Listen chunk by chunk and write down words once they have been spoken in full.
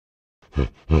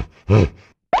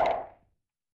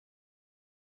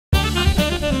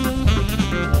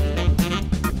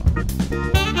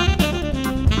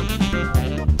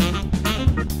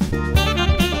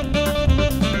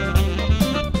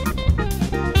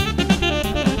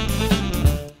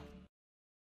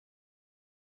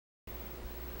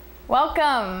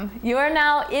Welcome! You are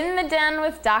now in the den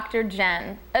with Dr.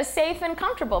 Jenn, a safe and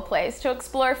comfortable place to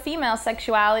explore female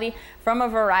sexuality from a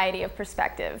variety of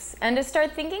perspectives and to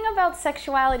start thinking about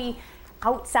sexuality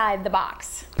outside the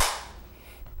box.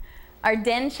 Our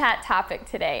den chat topic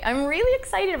today. I'm really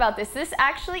excited about this. This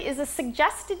actually is a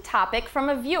suggested topic from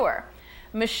a viewer,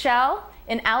 Michelle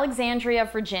in Alexandria,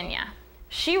 Virginia.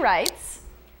 She writes,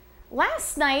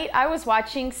 "Last night I was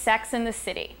watching Sex and the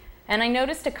City, and I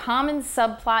noticed a common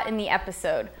subplot in the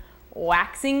episode,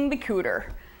 waxing the cooter,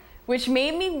 which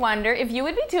made me wonder if you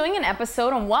would be doing an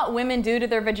episode on what women do to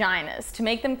their vaginas to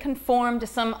make them conform to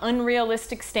some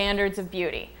unrealistic standards of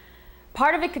beauty.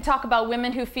 Part of it could talk about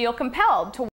women who feel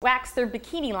compelled to wax their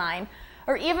bikini line,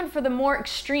 or even for the more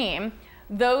extreme,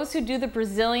 those who do the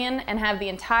Brazilian and have the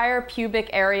entire pubic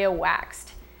area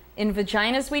waxed. In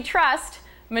Vaginas We Trust,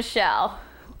 Michelle."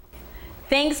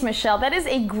 Thanks, Michelle. That is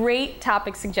a great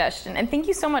topic suggestion, and thank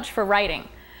you so much for writing.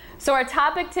 So our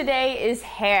topic today is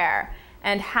hair,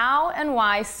 and how and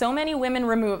why so many women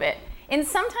remove it in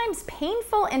sometimes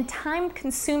painful and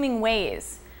time-consuming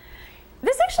ways.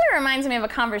 This actually reminds me of a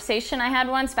conversation I had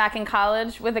once back in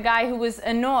college with a guy who was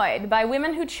annoyed by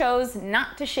women who chose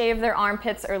not to shave their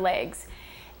armpits or legs.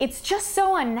 "It's just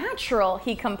so unnatural,"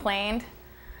 he complained.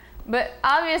 But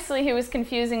obviously he was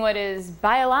confusing what is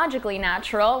biologically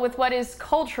natural with what is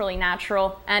culturally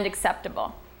natural and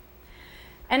acceptable.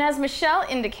 And as Michelle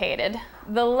indicated,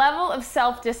 the level of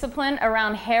self-discipline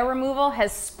around hair removal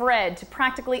has spread to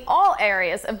practically all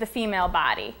areas of the female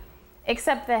body,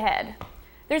 except the head.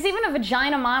 There's even a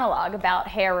vagina monologue about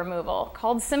hair removal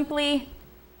called simply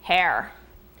Hair.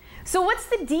 So what's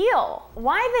the deal?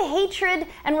 Why the hatred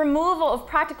and removal of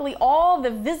practically all the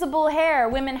visible hair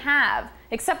women have,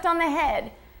 except on the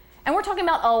head? And we're talking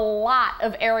about a lot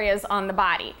of areas on the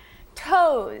body.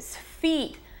 Toes,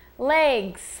 feet,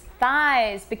 legs,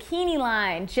 thighs, bikini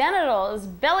line, genitals,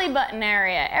 belly button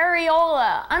area,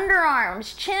 areola,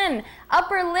 underarms, chin,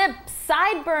 upper lip,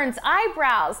 sideburns,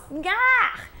 eyebrows.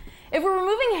 Gah! If we're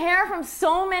removing hair from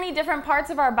so many different parts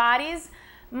of our bodies,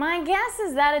 my guess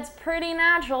is that it's pretty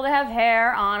natural to have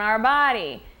hair on our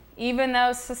body, even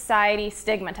though society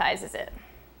stigmatizes it.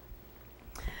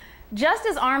 Just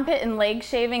as armpit and leg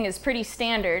shaving is pretty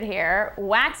standard here,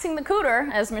 waxing the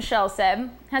cooter, as Michelle said,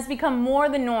 has become more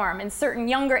the norm in certain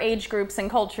younger age groups and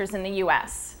cultures in the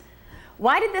US.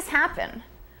 Why did this happen?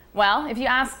 Well, if you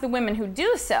ask the women who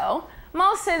do so,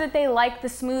 most say that they like the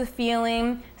smooth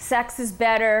feeling, sex is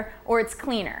better, or it's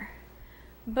cleaner.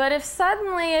 But if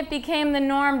suddenly it became the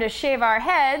norm to shave our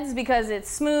heads because it's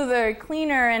smoother,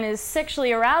 cleaner, and is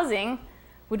sexually arousing,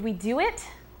 would we do it?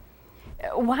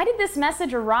 Why did this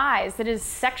message arise that it is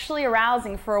sexually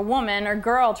arousing for a woman or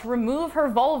girl to remove her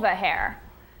vulva hair?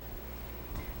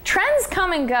 Trends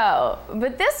come and go,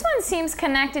 but this one seems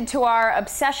connected to our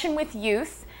obsession with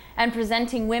youth and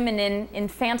presenting women in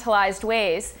infantilized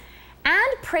ways,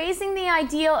 and praising the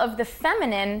ideal of the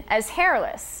feminine as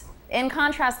hairless, in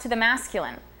contrast to the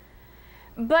masculine.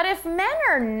 But if men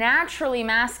are naturally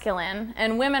masculine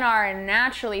and women are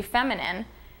naturally feminine,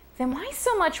 then why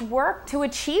so much work to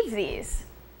achieve these?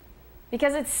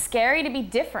 Because it's scary to be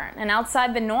different and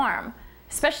outside the norm,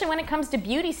 especially when it comes to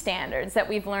beauty standards that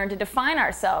we've learned to define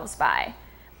ourselves by.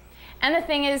 And the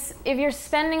thing is, if you're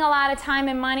spending a lot of time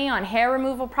and money on hair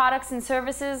removal products and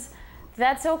services,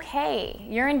 that's okay.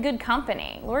 You're in good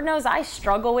company. Lord knows I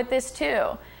struggle with this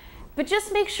too. But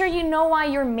just make sure you know why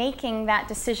you're making that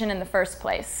decision in the first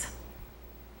place.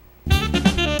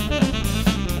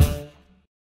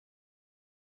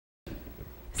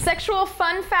 Sexual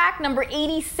fun fact number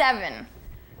 87.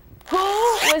 Who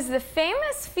was the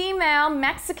famous female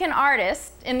Mexican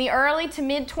artist in the early to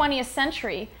mid 20th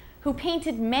century who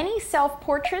painted many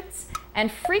self-portraits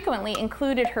and frequently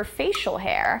included her facial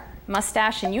hair,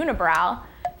 mustache and unibrow,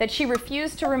 that she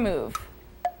refused to remove?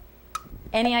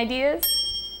 Any ideas?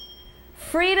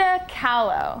 Frida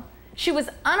Kahlo. She was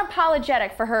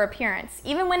unapologetic for her appearance,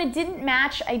 even when it didn't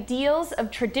match ideals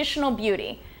of traditional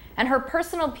beauty, and her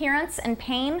personal appearance and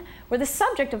pain were the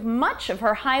subject of much of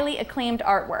her highly acclaimed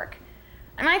artwork.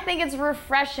 And I think it's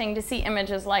refreshing to see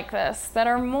images like this that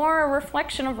are more a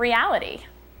reflection of reality.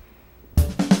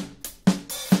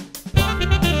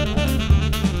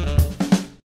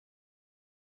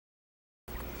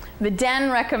 The Den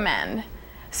Recommend.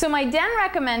 So my Den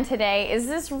Recommend today is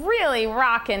this really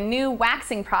rockin' new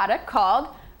waxing product called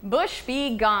Bush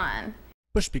be gone.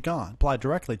 Bush be gone, apply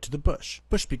directly to the bush.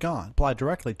 Bush be gone, apply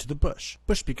directly to the bush.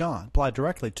 Bush be gone, apply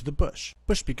directly to the bush.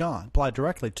 Bush be gone, apply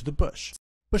directly to the bush.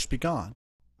 Bush be gone.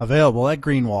 Available at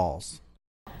Greenwalls.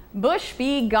 Bush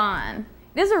be gone.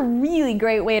 It is a really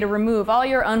great way to remove all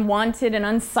your unwanted and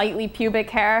unsightly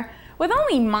pubic hair with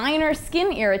only minor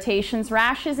skin irritations,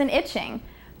 rashes, and itching.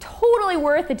 Totally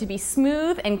worth it to be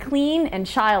smooth and clean and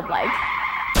childlike.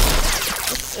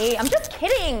 Hey, I'm just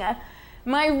kidding.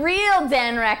 My real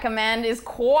den recommend is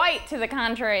quite to the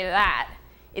contrary to that.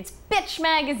 It's Bitch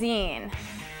Magazine.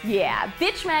 Yeah,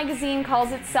 Bitch Magazine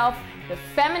calls itself the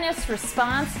feminist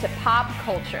response to pop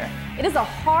culture. It is a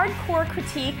hardcore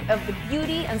critique of the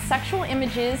beauty and sexual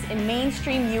images in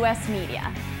mainstream US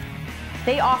media.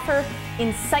 They offer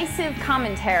incisive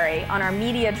commentary on our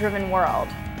media-driven world,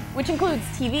 which includes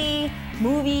TV,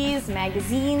 movies,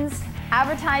 magazines,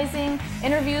 advertising,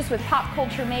 interviews with pop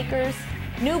culture makers,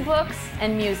 new books,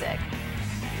 and music.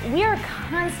 We are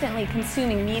constantly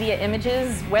consuming media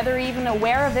images, whether even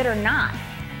aware of it or not.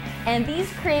 And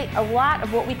these create a lot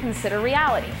of what we consider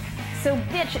reality. So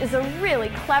Bitch is a really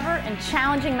clever and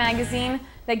challenging magazine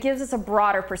that gives us a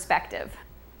broader perspective.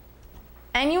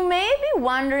 And you may be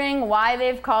wondering why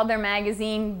they've called their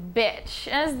magazine Bitch,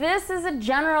 as this is a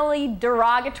generally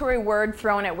derogatory word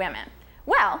thrown at women.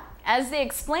 Well, as they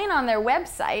explain on their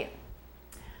website,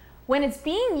 when it's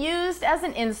being used as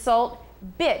an insult,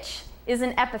 bitch is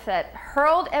an epithet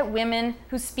hurled at women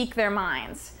who speak their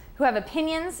minds, who have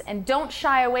opinions and don't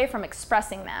shy away from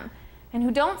expressing them, and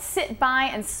who don't sit by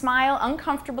and smile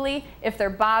uncomfortably if they're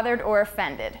bothered or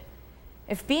offended.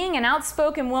 If being an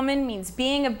outspoken woman means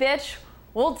being a bitch,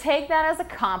 we'll take that as a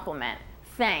compliment.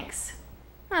 Thanks.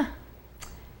 Yeah,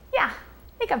 I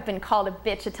think I've been called a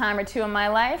bitch a time or two in my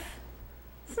life.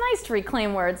 It's nice to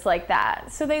reclaim words like that,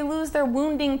 so they lose their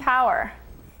wounding power.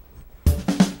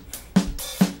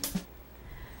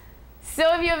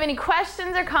 So if you have any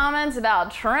questions or comments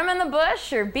about trimming the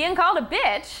bush or being called a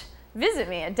bitch, visit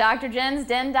me at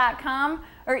DrJennsDen.com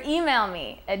or email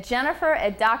me at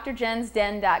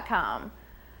Jennifer@DrJennsDen.com.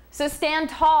 So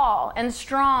stand tall and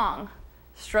strong,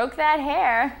 stroke that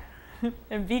hair,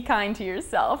 and be kind to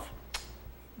yourself.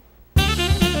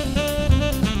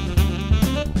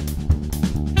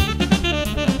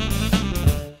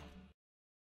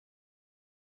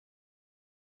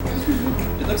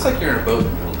 It looks like you're in a boat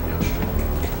in the middle of the ocean.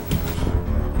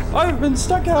 I've been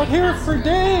stuck out here for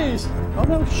days. Oh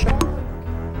no, shark.